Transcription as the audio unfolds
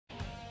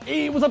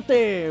Hey, what's up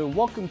there?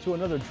 Welcome to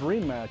another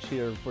dream match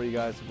here for you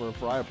guys for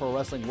FPWW Pro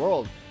Wrestling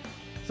World.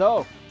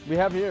 So, we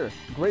have here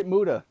Great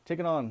Muta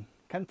taking on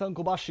Kenta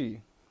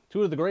Kobashi,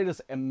 two of the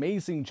greatest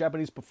amazing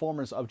Japanese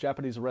performers of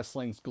Japanese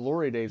wrestling's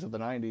glory days of the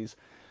 90s.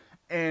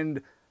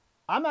 And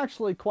I'm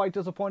actually quite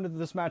disappointed that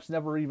this match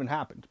never even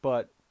happened.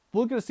 But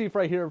we're going to see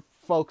right here,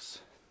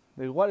 folks,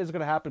 what is going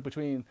to happen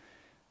between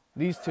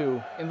these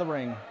two in the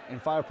ring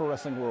in FPWW Pro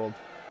Wrestling World.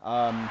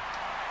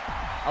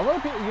 A lot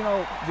of people, you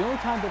know, the only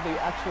time that they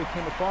actually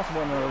came across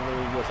one another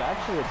was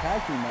actually a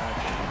tag team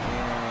match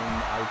in,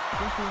 I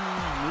think, in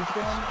New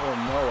Japan or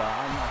Noah,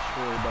 I'm not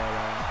sure, but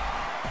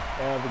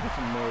I have to get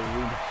some more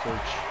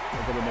research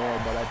a little more.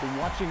 But I've been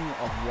watching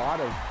a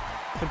lot of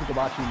Kenta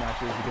Kobashi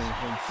matches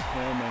against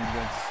him and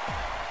against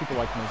people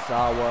like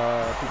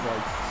Misawa, people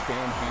like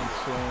Stan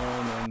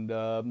Hansen, and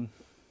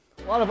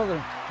a lot of other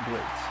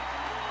greats.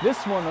 This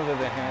one, on the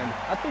other hand,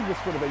 I think this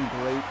would have been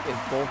great if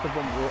both of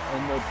them were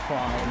in their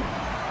prime,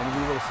 and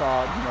we would have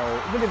saw, you know,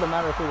 it didn't even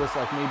matter if it was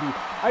like maybe,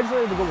 I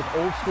decided to go with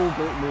old school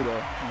Great Muta,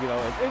 you know,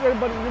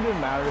 but it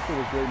didn't matter if it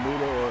was Great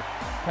Muta or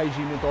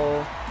Taiji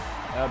Muto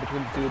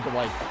between the two, but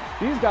like,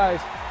 these guys,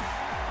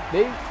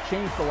 they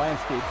changed the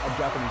landscape of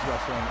Japanese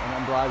wrestling, and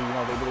I'm glad, you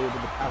know, they were able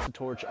to pass the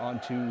torch on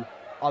to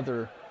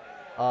other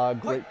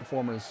great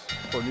performers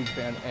for New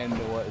Japan and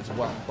Noah as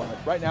well. But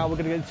right now,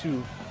 we're going to get into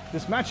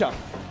this matchup.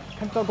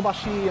 Kenta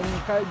Kobashi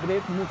and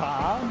Great Muta.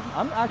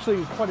 I'm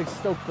actually quite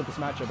stoked for this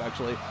matchup,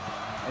 actually.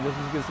 And this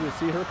is good to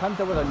see her.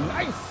 Kenta with a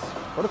nice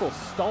vertical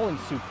stalling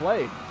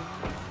souffle.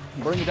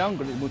 Bringing down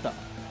Great Muta.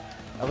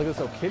 Now look at this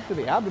little kick to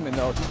the abdomen,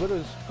 though.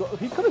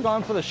 He could have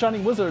gone for the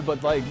Shining Wizard,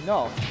 but like,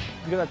 no.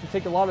 You're going to have to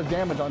take a lot of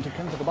damage onto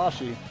Kenta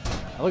Kobashi.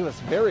 Now look at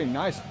this very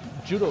nice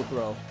judo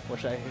throw,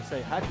 which I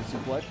say hatchet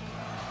suplex.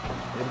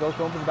 Here we go,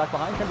 going for the back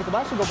behind. Kenta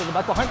Kobashi go for the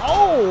back behind.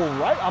 Oh,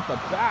 right off the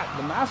bat,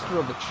 the master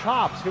of the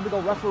chops. Here we go,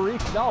 referee.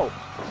 No,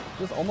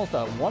 just almost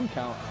a 1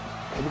 count.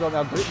 Here we go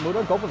now, Great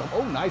Muta, go for the,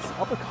 oh, nice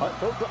uppercut.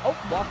 Oh,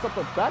 blocks up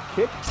the back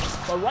kick,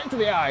 but right to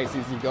the eyes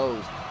as he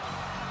goes.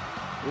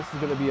 This is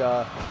going to be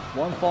a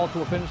one fall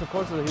to a finish, of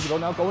course. So here we go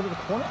now, going to the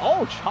corner.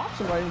 Oh, chops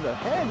him right in the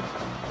head.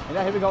 And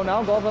now here we go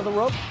now, go over the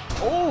rope.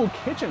 Oh,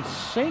 kitchen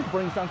sink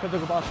brings down Kenta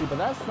Kobashi, but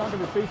that's not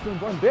going to be faced in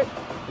one bit.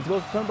 He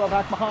goes to turn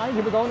back behind.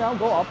 Here we go now,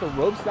 go off the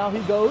ropes. Now he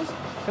goes.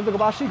 Kenta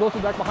Kobashi goes to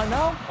the back behind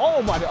now.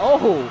 Oh my,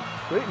 oh,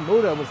 Great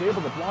Muta was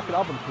able to block it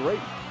off with great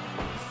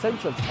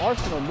sense of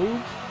arsenal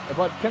moves.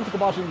 But Kenta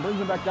Kobashi brings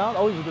him back down.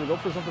 Oh, he's going to go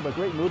for something, but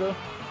Great Muta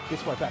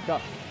gets right back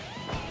up.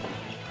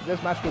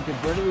 This match could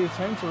get really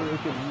intense, or it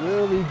could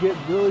really get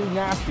really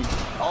nasty.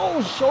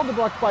 Oh, shoulder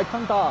block by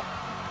Kenta.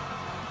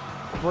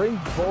 Bring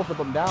both of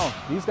them down.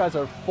 These guys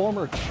are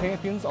former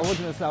champions. Oh, look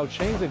at this now.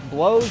 Chains, it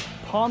blows,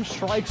 palm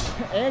strikes,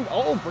 and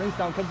oh, brings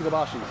down Kenta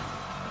Kobashi.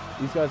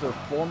 These guys are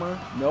former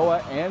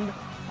Noah and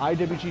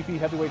IWGP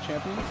heavyweight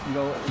champions. You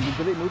know,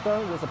 Great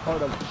Muta was a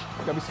part of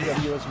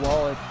WCW as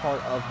well as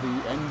part of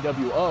the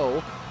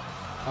NWO.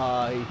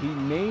 He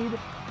made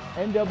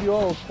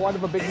NWO quite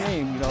of a big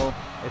name. You know,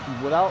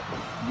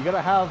 you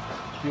gotta have,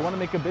 if you want to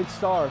make a big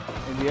star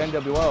in the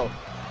NWO,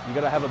 you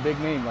gotta have a big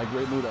name like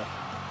Great Muta.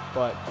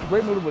 But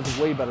Great Muta was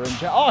way better in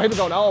oh, here we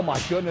go. Oh my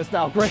goodness,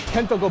 now Great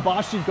Kenta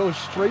Kobashi goes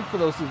straight for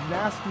those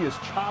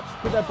nastiest chops.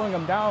 Could that bring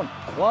him down?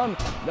 One,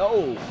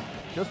 no,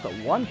 just a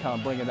 1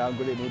 count bringing down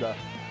Great Muta.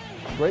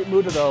 Great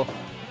Muta, though,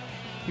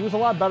 he was a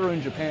lot better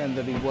in Japan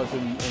than he was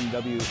in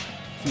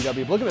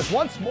WCW. Look at this,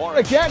 once more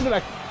again.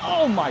 Like,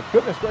 oh my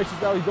goodness gracious,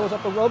 now he goes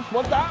up the ropes.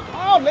 What's that?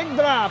 Oh, leg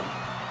drop.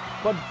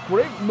 But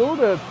Great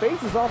Muta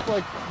faces off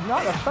like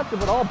not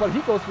effective at all, but he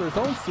goes for his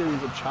own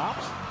series of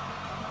chops.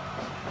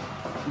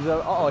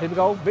 Uh-oh, here we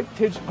go.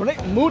 Vintage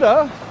Great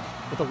Muta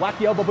with a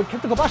wacky elbow, but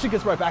Kenta Kobashi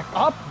gets right back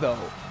up, though.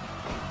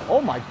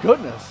 Oh my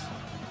goodness.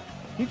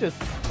 He just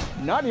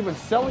not even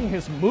selling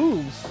his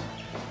moves.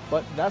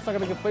 But that's not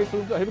going to get placed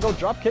through. Here we go,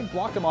 drop kick,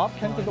 blocked him off.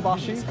 Kenta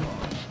Kobashi.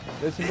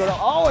 This is going to,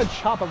 oh, and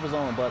chop of his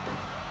own, but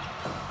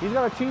he's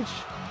got to teach.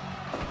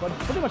 But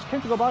pretty much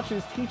Kenta Kobashi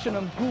is teaching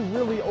him who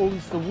really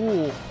owns the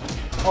rule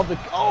of the,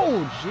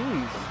 oh,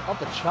 jeez, of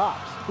the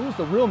chops. Who's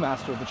the real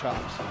master of the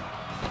chops?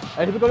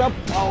 And here we go now.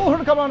 Oh, here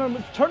to come on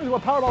and turn into a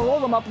powerbomb. Roll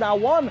them up now.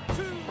 1,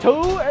 2,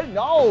 and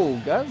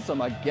no. Gets him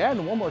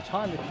again. One more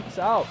time. It kicks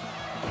out.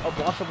 Oh,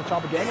 blocks up the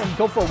chop again. And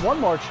go for one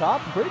more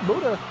chop. Great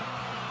Muta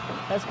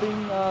has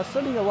been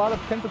studying a lot of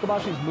Kenta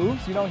Kobashi's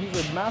moves. You know,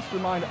 he's a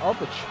mastermind of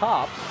the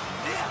chops.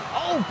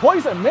 Oh,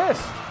 poison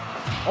missed.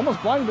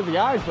 Almost blinded to the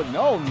eyes, but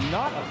no,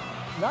 not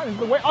in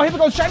the way. Oh, here we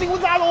go. Shining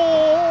Wizard.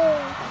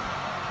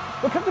 Oh.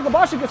 But Kenta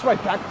Kobashi gets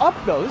right back up,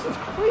 though. This is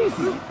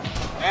crazy.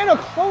 And a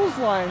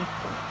clothesline.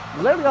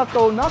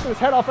 Lariato knocking his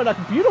head off at a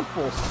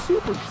beautiful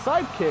super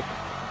sidekick.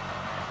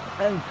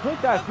 And could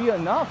that be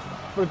enough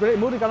for Great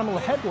Muta? Got him a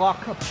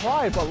headlock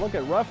applied, but look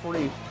at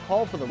referee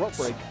call for the rope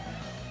break.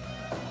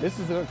 This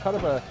is a kind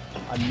of a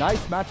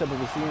nice matchup that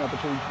we're seeing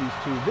between these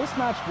two. This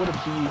match would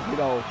have been, you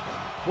know,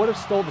 would have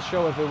stole the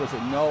show if it was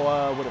at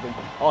Noah. Would have been.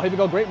 Oh, here we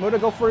go. Great Muta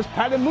go for his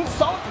patented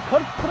Moonsault.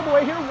 Could put him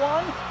away here.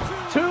 1,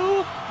 2,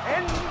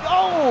 and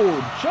oh, Oh,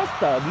 just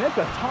a nick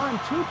of time,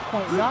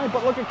 2.9.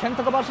 But look at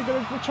Kenta Kobashi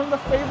going to return the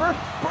favor.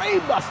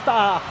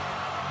 Brainbuster.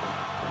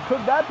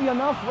 Could that be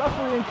enough?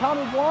 Referee and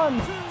counted 1,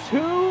 2,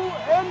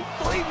 and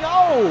 3.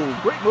 No!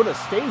 Great Muta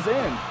stays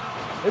in.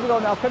 Here we go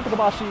now. Kenta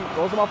Kobashi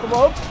rolls him off the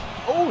ropes.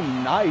 Oh,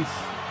 nice.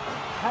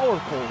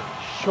 Powerful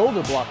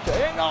shoulder block.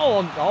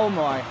 No! Oh,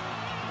 my.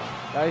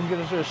 Now he's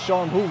going to just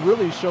show him who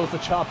really shows the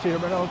chops here.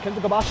 But no,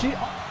 Kenta Kobashi.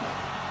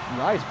 Oh,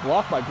 nice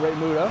block by Great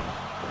Muta.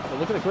 But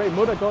look at the Great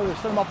Muta go to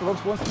send him off the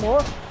ropes once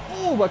more.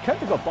 Oh, but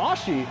Kenta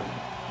Kobashi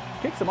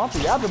kicks him off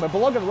the abdomen. But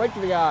look at right to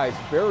the eyes.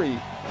 Very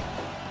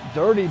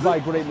dirty by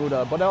Great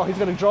Muta. But now he's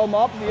going to draw him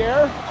up in the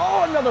air.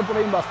 Oh, another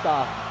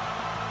brainbuster.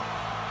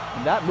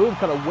 And that move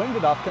kind of winged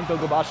it off Kenta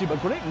Kobashi.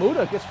 But Great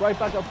Muta gets right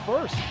back up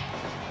first.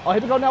 Oh,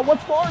 here we go now.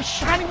 Once more.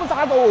 Shining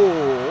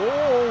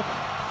Musawa.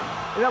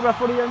 And that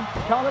referee in.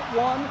 Count it.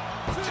 1,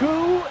 2,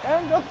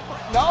 and a 3.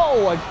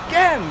 No,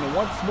 again.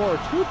 Once more.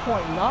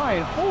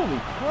 2.9. Holy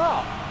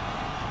crap.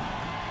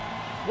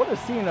 What a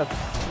scene. A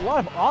lot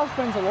of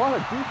offense, a lot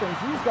of defense.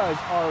 These guys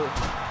are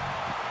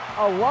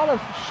a lot of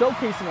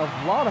showcasing a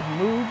lot of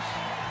moves.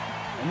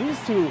 And these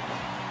two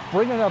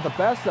bringing out the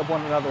best of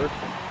one another.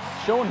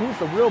 Showing who's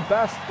the real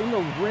best in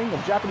the ring of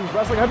Japanese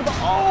wrestling.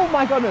 Oh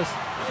my goodness.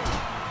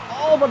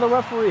 Oh, but the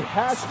referee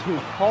has to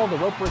call the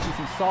rope break as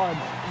he saw him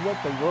with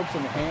the ropes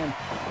in the hand.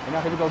 And now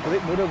here we go.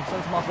 Great Muta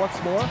sends him off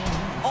once more.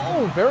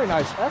 Oh, very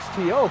nice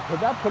STO. Could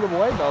that put him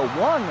away though?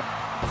 1,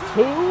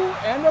 2,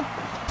 and a...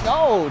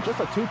 No, just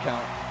a 2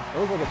 count. It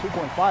was like a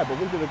 2.5, but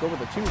we're going to go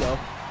with a 2 though.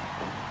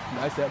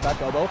 Nice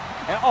back elbow.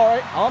 And all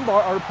right,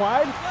 armbar are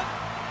applied.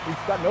 He's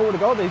got nowhere to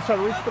go. He's trying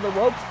to reach for the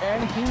ropes,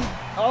 and he,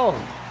 oh,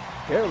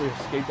 barely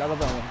escaped out of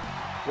that one.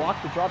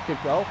 Blocked the drop kick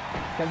though.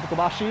 Kenta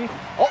Kobashi.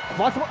 Oh,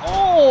 blocked him.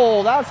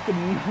 Oh, that's good.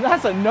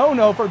 That's a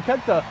no-no from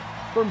Kenta.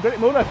 From Great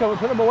Muta. Can we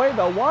put him away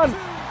though? 1, 2.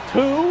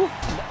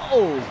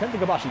 Oh, Kenta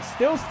Kobashi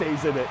still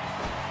stays in it.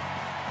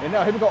 And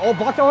now here we go. Oh,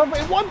 blocked out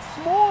once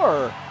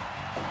more.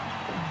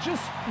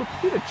 Just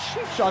repeated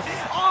cheap shots.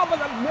 Oh, but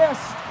the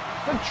missed.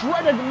 The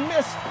dreaded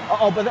miss.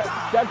 Uh-oh, but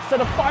that set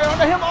a fire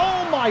onto him.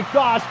 Oh my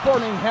gosh,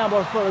 burning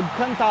hammer for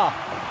Kenta.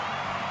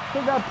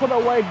 Could that put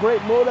away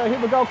Great Muta? Here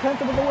we go,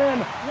 Kenta with the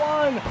win.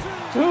 1,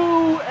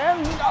 2,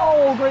 and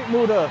no, Great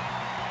Muta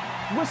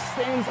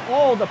withstands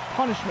all the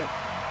punishment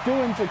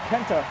doing to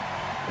Kenta.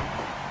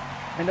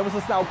 And there was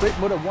this now Great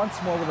Muta once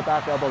more with a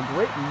back elbow.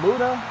 Great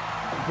Muta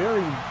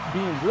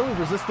being really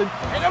resistant.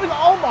 And there we go.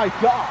 Oh my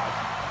God.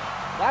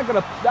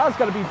 That's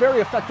gonna be very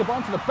effective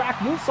onto the back.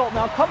 Moonsault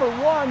now. Cover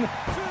 1,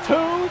 2,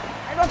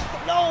 and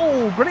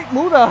no! Great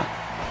Muta.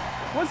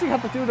 What does he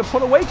have to do to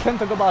put away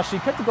Kenta Kobashi?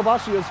 Kenta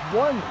Kobashi is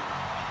one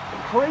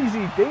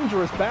crazy,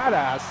 dangerous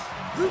badass.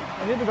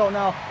 And here we go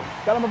now.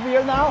 Got him over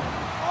here now.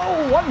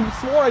 Oh,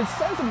 once more. It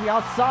sends him to the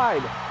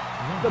outside.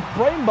 The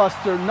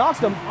brainbuster knocks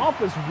him off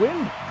his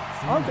wind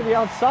onto the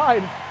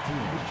outside.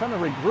 He's trying to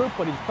regroup,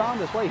 but he found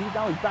his way.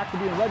 Now he's back to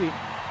being ready.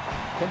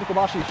 Kenta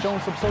Kobashi showing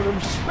some sort of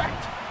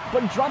respect,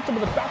 but dropped him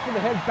in the back of the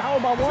head. Power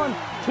by 1,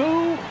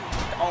 2.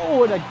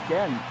 Oh, and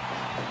again.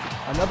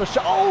 Another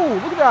shot. Oh,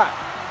 look at that.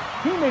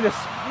 He made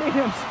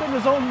him spit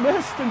his own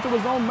mist into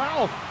his own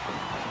mouth.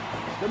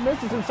 The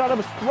mist is inside of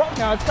his throat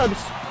now. It's got to be,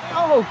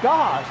 oh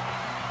gosh.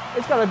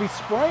 It's got to be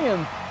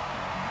spraying.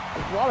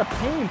 It's a lot of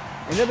pain.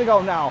 And here we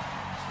go now.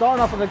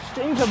 Starting off with an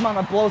exchange of amount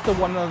of blows to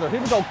one another.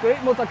 Here we go.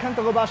 Great Muta,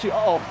 Kenta Kobashi.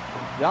 Uh-oh.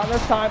 Not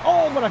this time.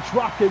 Oh, but a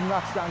drop kick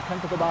knocks down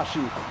Kenta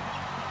Kobashi.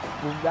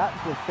 That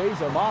will phase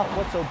him off.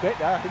 What's so big?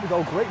 Here we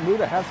go. Great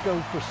Muta has to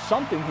go for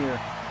something here.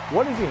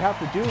 What does he have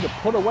to do to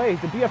put away,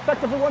 to be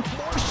effective for once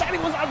more?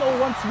 Shining Musawa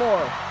once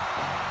more.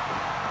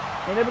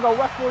 And here we go.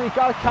 Referee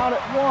got to count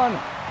it. 1,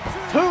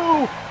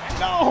 2.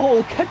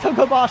 No! Kenta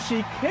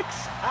Kobashi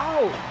kicks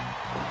out.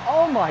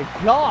 Oh my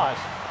gosh.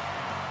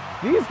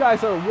 These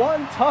guys are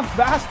one tough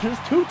bastards,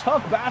 2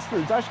 tough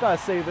bastards. I just got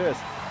to say this.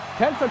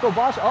 Kenta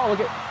Kobashi. Oh, look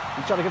at.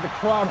 He's trying to get the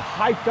crowd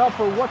hyped up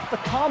for what's to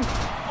come.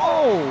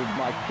 Oh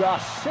my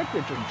gosh,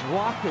 signature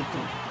drop kick to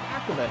the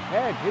back of the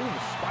head, hitting the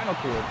spinal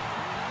cord.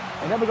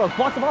 And then we go,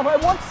 blocked him off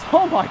at once.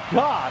 Oh my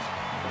gosh,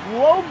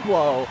 low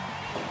blow.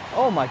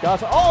 Oh my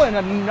gosh. Oh, and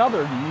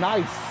another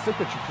nice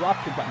signature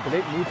drop kick by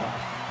Great Muta.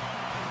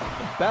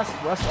 The best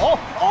wrestler.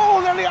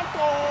 Oh, there we go.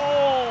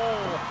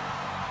 Oh,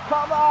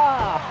 come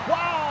on.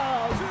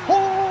 Wow.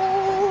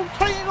 Oh,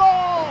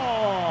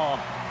 Triangle.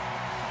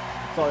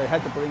 Sorry, I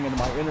had to bring into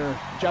my inner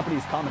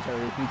Japanese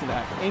commentary into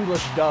that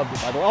English dub,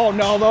 by the way. Oh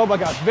no, oh my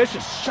gosh,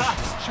 vicious chops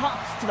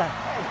to the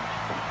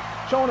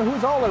head. Showing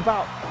who's all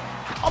about.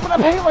 Oh, but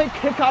a Pele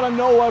kick out of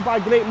nowhere by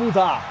Great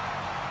Muta.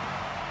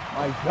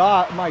 My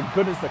God, my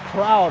goodness, the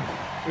crowd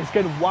is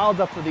getting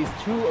wild up for these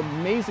 2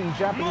 amazing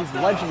Japanese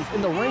legends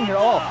in the ring here.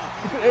 Oh,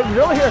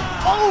 really here.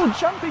 Oh,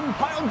 jumping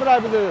pile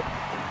driver.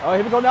 Oh,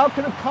 here we go now.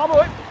 Can it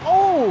combo it?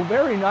 Oh,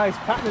 very nice.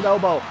 Patented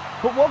elbow.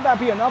 But will that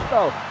be enough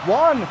though?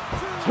 1,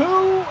 2,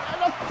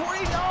 and a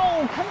 3.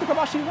 No! Kenta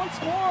Kobashi once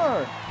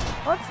more.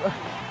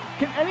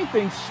 Can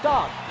anything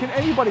stop? Can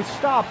anybody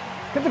stop?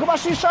 Kenta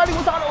Kobashi shining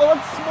was out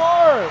once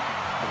more.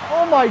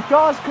 Oh my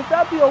gosh, could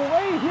that be a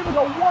way? Here we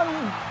go. 1,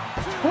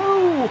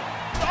 2.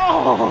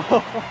 Oh!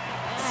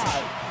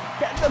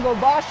 Kenta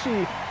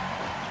Kobashi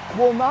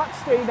will not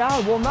stay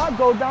down, will not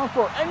go down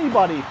for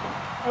anybody.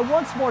 And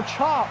once more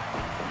chop.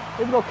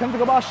 Here we go, Kenta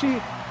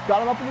Kobashi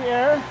got him up in the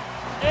air.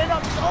 And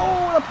up,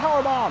 oh, the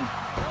power bomb.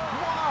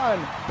 1,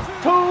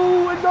 2,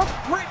 and the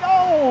three.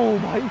 Oh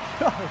my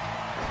God.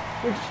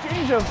 The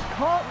exchange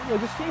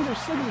of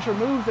signature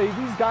moves that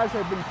these guys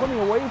have been putting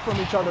away from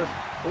each other.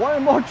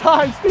 One more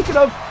time. Speaking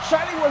of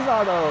Shining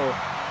Wizardo.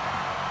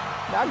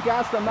 That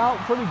gassed them out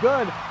pretty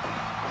good.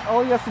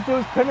 All he has to do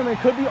is pin him and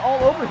could be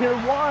all over here.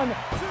 1, 2.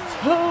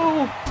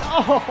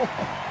 Oh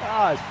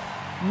gosh.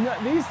 No,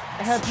 these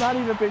have not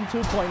even been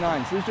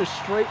 2.9s. These are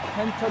straight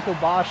Kenta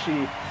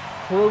Kobashi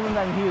proving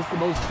that he is the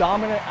most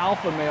dominant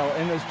alpha male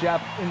in this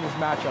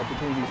matchup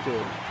between these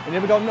two. And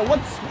here we go. No,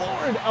 once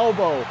more an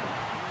elbow.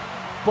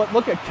 But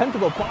look at Kenta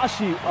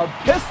Kobashi, a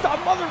pissed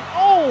on mother.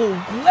 Oh,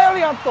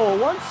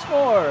 Lariato once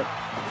more.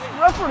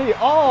 Referee,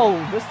 oh,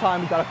 this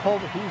time he got a call.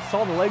 He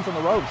saw the legs on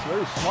the ropes.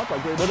 Very smart by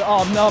Great Muta.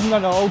 Oh, no,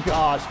 oh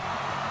gosh.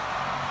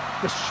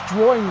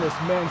 Destroying this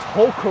man's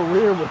whole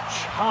career with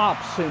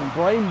chops and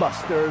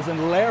brainbusters and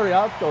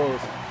lariatos.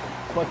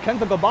 But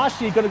Kenta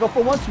Kobashi gonna go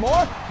for once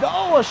more.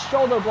 Oh, a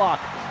shoulder block.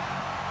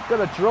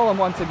 Gonna drill him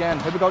once again.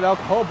 Here we go now.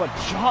 Oh, but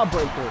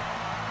jawbreaker.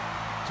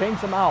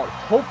 Takes him out.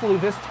 Hopefully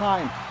this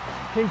time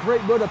can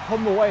Great Muta put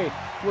him away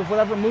with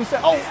whatever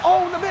moveset.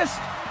 Oh, the miss.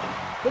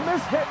 The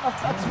miss hit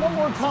affects one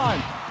more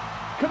time.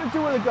 Couldn't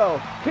do it to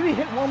go. Can he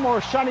hit one more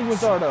Shining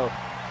Wizardo?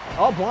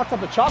 Oh, blocked up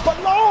the chop, but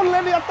no,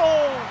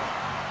 Lariato.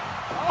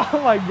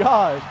 Oh my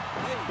gosh.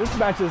 This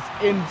match is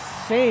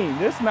insane.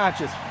 This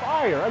match is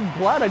fire. I'm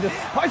glad I just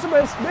price him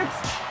mix.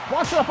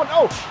 Blocks it up, but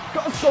oh,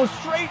 goes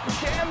straight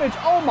damage.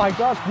 Oh my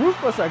gosh.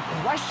 Ruthless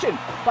aggression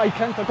by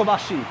Kenta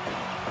Kobashi.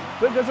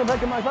 But doesn't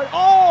recognize my.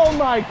 Oh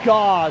my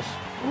gosh.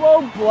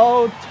 Low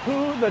blow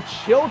to the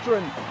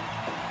children.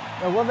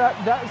 And well,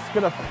 that's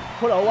gonna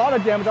put a lot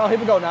of damage. Oh, here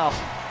we go now.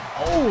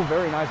 Oh,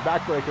 very nice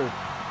backbreaker.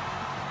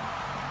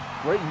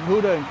 Great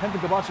Muta and Kenta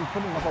Kobashi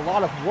putting up a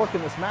lot of work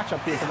in this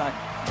matchup here tonight.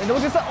 And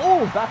look at that.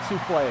 Oh, back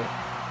souffle.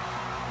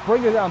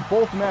 Bringing down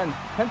both men.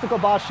 Kenta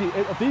Kobashi.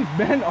 These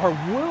men are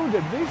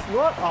wounded.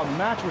 What a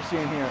match we're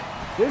seeing here.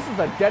 This is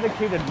a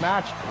dedicated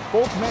match.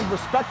 Both men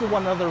respected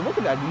one another. Look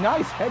at that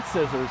nice head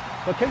scissors.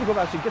 But Kenta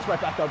Kobashi gets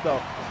right back up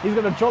though. He's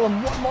going to drill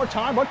him one more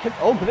time.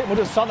 Oh, Great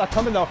Muta saw that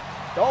coming though.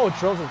 Oh,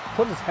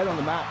 puts his head on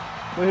the mat.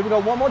 But here we go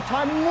one more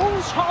time.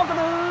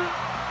 Moonsault.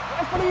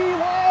 Referee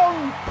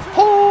 1,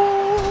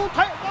 2,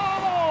 tight.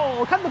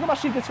 Oh, Kenta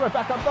Kobashi gets right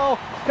back up though.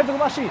 Kenta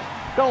Kobashi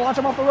gonna launch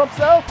him off the ropes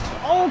though.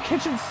 Oh,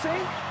 kitchen sink.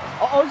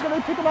 Oh, he's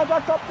gonna pick him right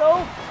back up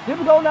though. Here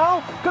we go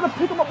now. Gonna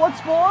pick him up once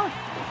more.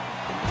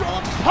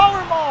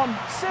 Power bomb.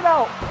 Sit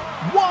out.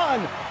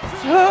 1,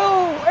 2,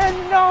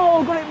 and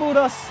no. Great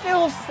Muta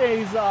still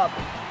stays up.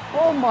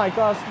 Oh my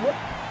gosh.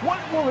 What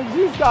were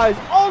these guys?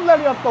 Oh,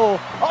 Lariato.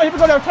 Oh, here we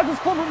go now. Texas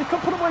Club. We could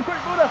put away Great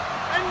Muta.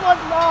 And what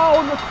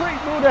now? The Great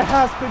Muta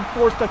has been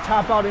forced to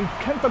tap out, and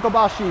Kenta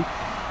Kobashi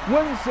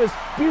wins this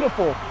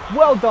beautiful,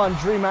 well done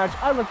dream match.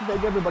 I'd like to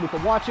thank everybody for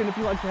watching. If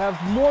you'd like to have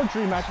more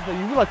dream matches that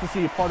you would like to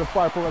see part of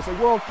Fire Pro Wrestling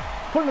World,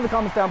 put it in the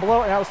comments down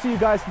below, and I'll see you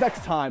guys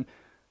next time.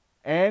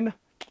 And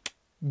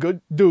good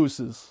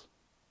deuces.